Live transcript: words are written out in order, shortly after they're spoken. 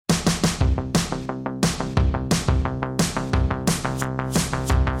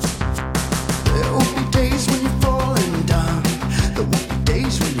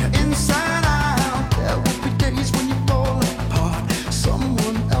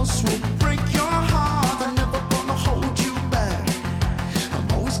else will break your heart. I'm never gonna hold you back.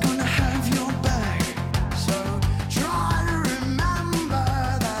 I'm always gonna have your back. So try to remember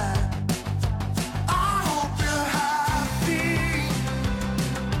that. I hope you're happy.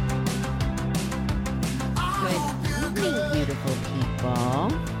 Good evening, beautiful people.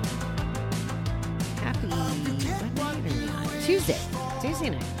 Happy what night are we on? Tuesday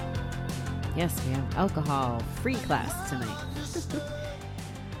night. Yes, we have alcohol-free class tonight.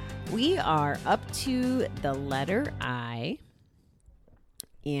 We are up to the letter I,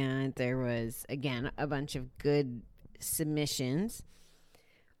 and there was, again, a bunch of good submissions.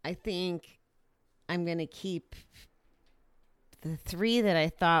 I think I'm going to keep the three that I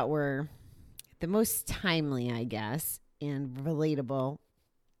thought were the most timely, I guess, and relatable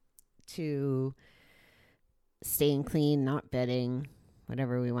to staying clean, not betting,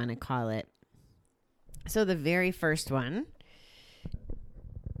 whatever we want to call it. So the very first one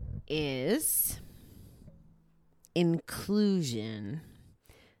is inclusion.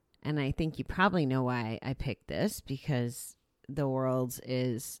 And I think you probably know why I picked this, because the world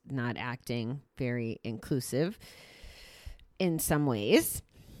is not acting very inclusive in some ways.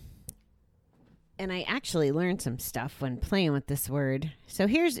 And I actually learned some stuff when playing with this word. So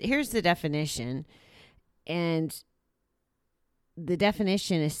here's the definition. And the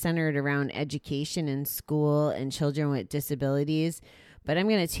definition is centered around education in school and children with disabilities. But I'm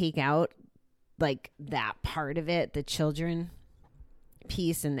going to take out like that part of it, the children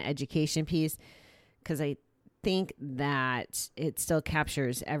piece and the education piece, because I think that it still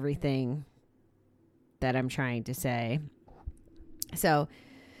captures everything that I'm trying to say. So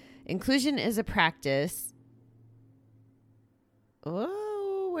inclusion is a practice.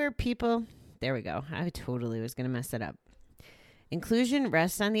 Where people... There we go. I totally was going to mess it up. Inclusion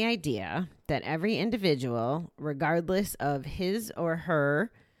rests on the idea that every individual, regardless of his or her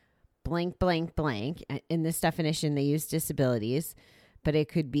blank, blank, blank, in this definition, they use disabilities, but it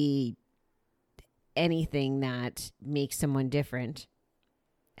could be anything that makes someone different,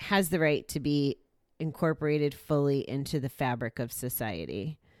 has the right to be incorporated fully into the fabric of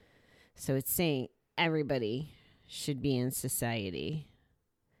society. So it's saying everybody should be in society.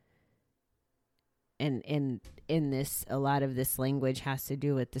 And in this, a lot of this language has to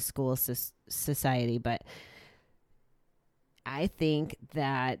do with the school society. But I think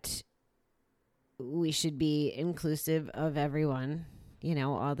that we should be inclusive of everyone,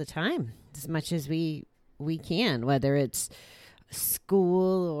 all the time, as much as we can, whether it's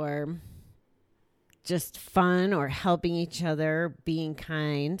school or just fun or helping each other, being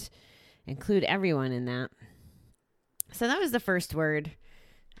kind. Include everyone in that. So that was the first word.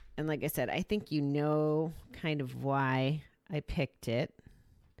 And like I said, I think you know kind of why I picked it.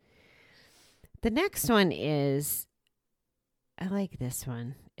 The next one is, I like this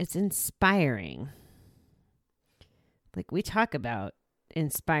one. It's inspiring. Like we talk about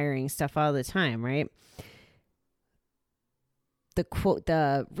inspiring stuff all the time, right?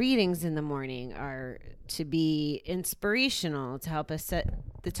 The readings in the morning are to be inspirational, to help us set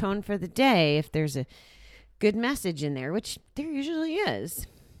the tone for the day. If there's a good message in there, which there usually is.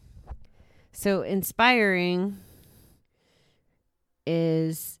 So inspiring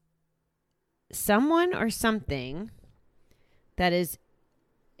is someone or something that is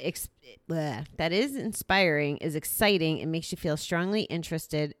inspiring, is exciting, and makes you feel strongly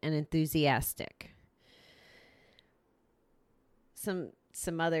interested and enthusiastic.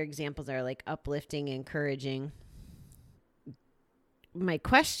 Some other examples are like uplifting, encouraging. My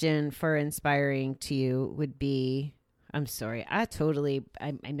question for inspiring to you would be, I'm sorry, I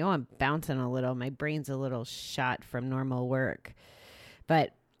know I'm bouncing a little. My brain's a little shot from normal work.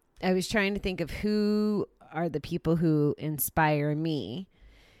 But I was trying to think of who are the people who inspire me.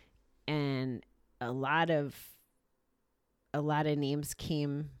 And a lot of names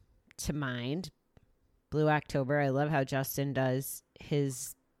came to mind. Blue October. I love how Justin does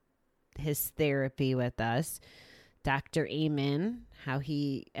his therapy with us. Dr. Amen, how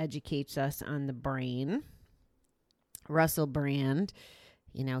he educates us on the brain. Russell Brand,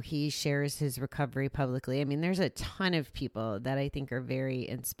 he shares his recovery publicly. I mean, there's a ton of people that I think are very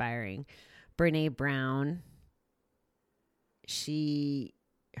inspiring. Brene Brown,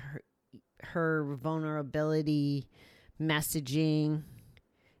 her vulnerability messaging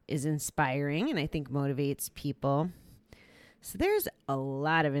is inspiring and I think motivates people. So there's a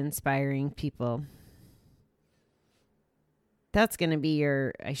lot of inspiring people. That's going to be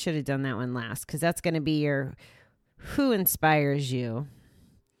I should have done that one last, because that's going to be your who inspires you.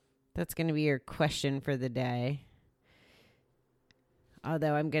 That's going to be your question for the day.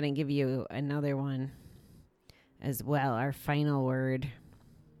 Although I'm going to give you another one as well. Our final word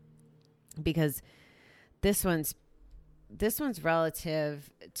because this one's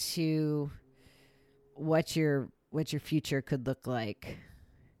relative to what your future could look like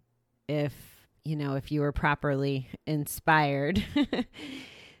if you were properly inspired.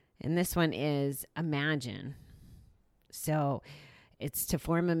 And this one is imagine. So it's to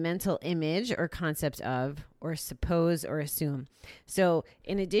form a mental image or concept of, or suppose or assume. So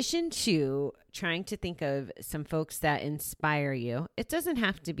in addition to trying to think of some folks that inspire you, it doesn't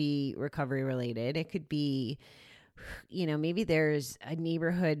have to be recovery related. It could be, maybe there's a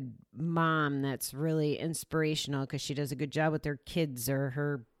neighborhood mom that's really inspirational because she does a good job with her kids or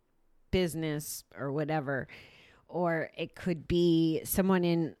her business or whatever. Or it could be someone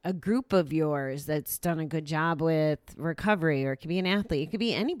in a group of yours that's done a good job with recovery, or it could be an athlete. It could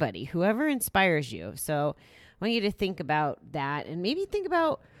be anybody, whoever inspires you. So I want you to think about that, and maybe think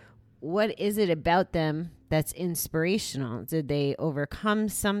about, what is it about them that's inspirational? Did they overcome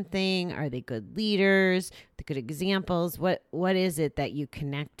something? Are they good leaders? Are they good examples? What is it that you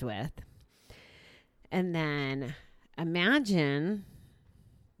connect with? And then imagine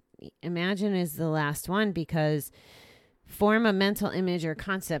is the last one, because form a mental image or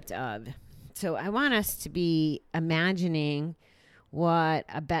concept of. So I want us to be imagining what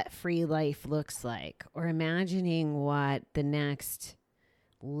a bet-free life looks like, or imagining what the next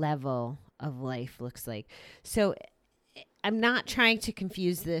level of life looks like. So I'm not trying to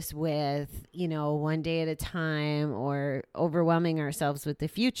confuse this with, one day at a time or overwhelming ourselves with the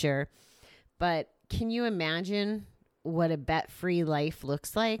future, but can you imagine what a bet-free life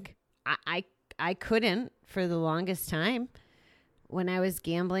looks like? I couldn't for the longest time. When I was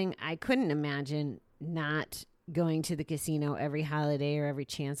gambling, I couldn't imagine not going to the casino every holiday or every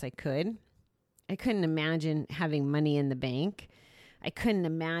chance I could. I couldn't imagine having money in the bank. I couldn't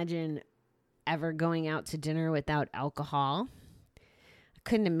imagine ever going out to dinner without alcohol. I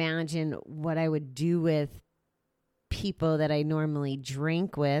couldn't imagine what I would do with people that I normally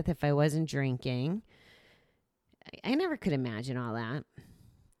drink with if I wasn't drinking. I never could imagine all that.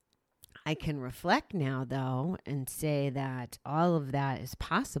 I can reflect now, though, and say that all of that is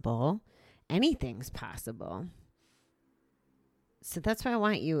possible. Anything's possible. So that's why I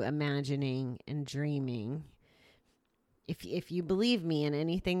want you imagining and dreaming. If you believe me in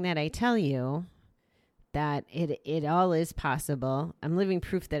anything that I tell you, that it all is possible. I'm living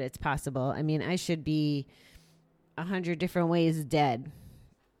proof that it's possible. I mean, I should be 100 different ways dead,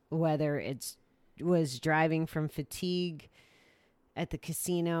 whether it was driving from fatigue at the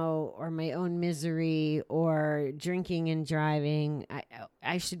casino, or my own misery, or drinking and driving.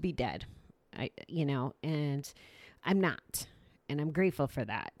 I should be dead, and I'm not, and I'm grateful for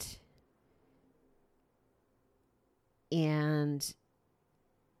that. And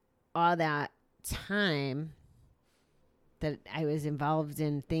all that time that I was involved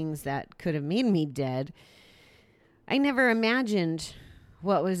in things that could have made me dead, I never imagined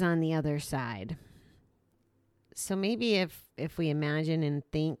what was on the other side. So maybe if we imagine and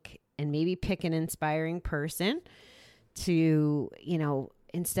think, and maybe pick an inspiring person to,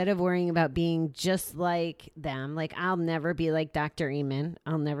 instead of worrying about being just like them, like I'll never be like Dr. Amen.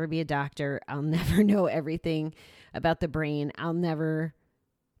 I'll never be a doctor. I'll never know everything about the brain. I'll never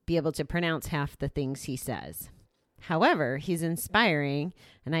be able to pronounce half the things he says. However, he's inspiring,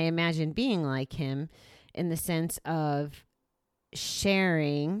 and I imagine being like him in the sense of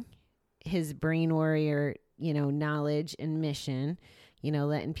sharing his brain warrior, knowledge and mission,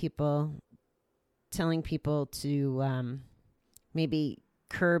 telling people to maybe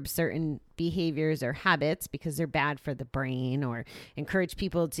curb certain behaviors or habits because they're bad for the brain, or encourage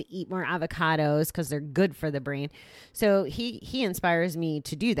people to eat more avocados because they're good for the brain. So he inspires me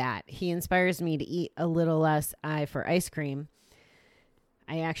to do that. He inspires me to eat a little less for ice cream.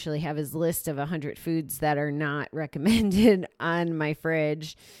 I actually have his list of 100 foods that are not recommended on my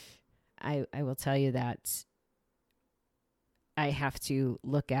fridge. I will tell you that I have to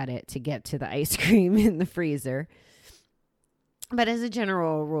look at it to get to the ice cream in the freezer. But as a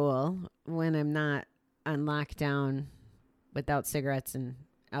general rule, when I'm not on lockdown without cigarettes and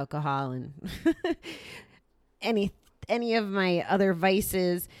alcohol and any of my other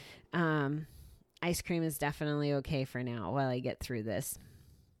vices, ice cream is definitely okay for now while I get through this.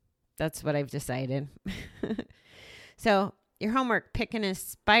 That's what I've decided. So your homework, pick an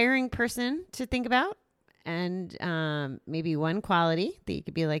inspiring person to think about, and maybe one quality that you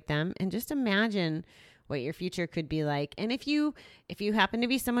could be like them, and just imagine what your future could be like. And if you happen to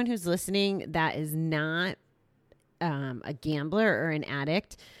be someone who's listening that is not a gambler or an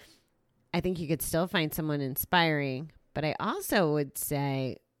addict, I think you could still find someone inspiring. But I also would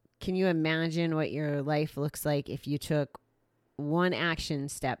say, can you imagine what your life looks like if you took one action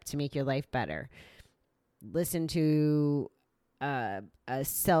step to make your life better. Listen to a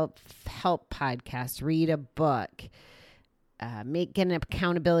self-help podcast, read a book, make an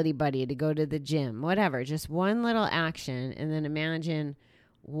accountability buddy to go to the gym, whatever. Just one little action, and then imagine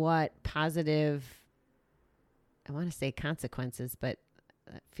what positive, I want to say consequences, but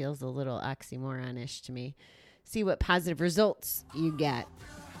that feels a little oxymoronish to me. See what positive results you get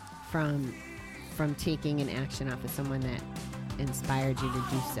from taking an action off of someone that inspired you to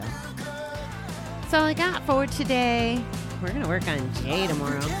do so. That's all I got for today. We're going to work on Jay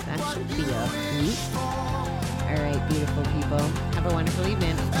tomorrow. That should be a hoot. All right, beautiful people. Have a wonderful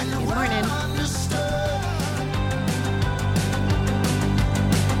evening. Talk to you in the morning.